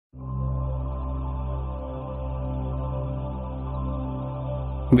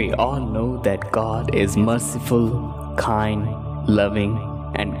We all know that God is merciful, kind, loving,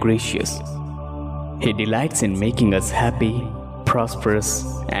 and gracious. He delights in making us happy, prosperous,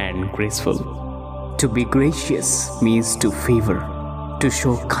 and graceful. To be gracious means to favor, to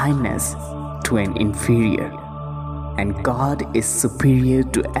show kindness to an inferior. And God is superior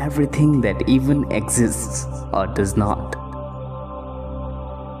to everything that even exists or does not.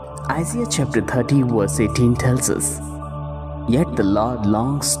 Isaiah chapter 30 verse 18 tells us, "Yet the Lord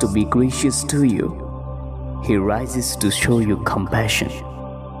longs to be gracious to you. He rises to show you compassion."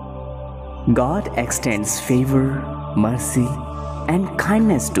 God extends favor, mercy, and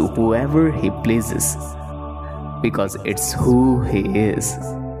kindness to whoever He pleases, because it's who He is.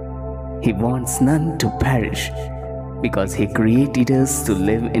 He wants none to perish, because He created us to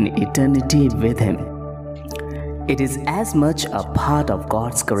live in eternity with Him. It is as much a part of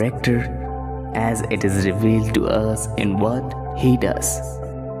God's character as it is revealed to us in what He does.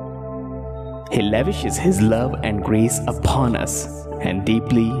 He lavishes His love and grace upon us and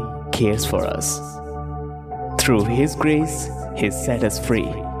deeply cares for us. Through His grace, He set us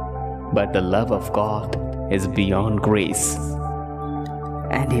free, but the love of God is beyond grace.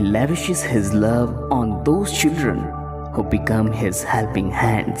 And He lavishes His love on those children who become His helping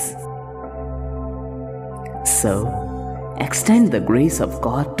hands. So, extend the grace of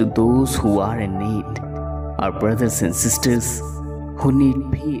God to those who are in need, our brothers and sisters who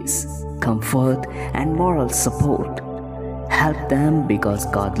need peace, comfort, and moral support. Help them because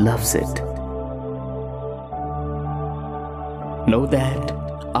God loves it. Know that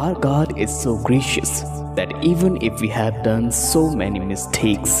our God is so gracious that even if we have done so many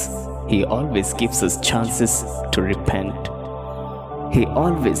mistakes, He always gives us chances to repent. He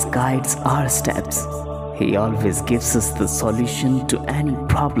always guides our steps. He always gives us the solution to any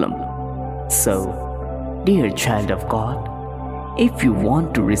problem. So, dear child of God, if you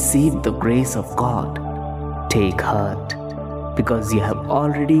want to receive the grace of God, take heart, because you have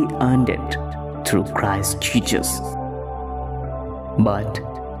already earned it through Christ Jesus. But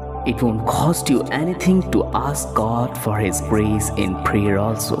it won't cost you anything to ask God for His grace in prayer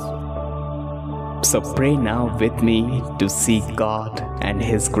also. So pray now with me to seek God and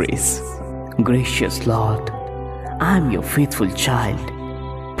His grace. Gracious Lord, I am your faithful child,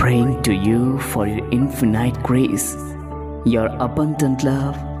 praying to you for your infinite grace, your abundant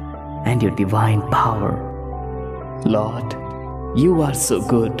love, and your divine power. Lord, you are so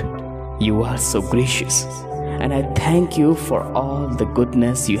good, you are so gracious, and I thank you for all the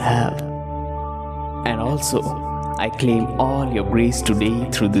goodness you have. And also, I claim all your grace today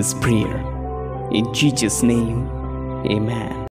through this prayer. In Jesus' name, Amen.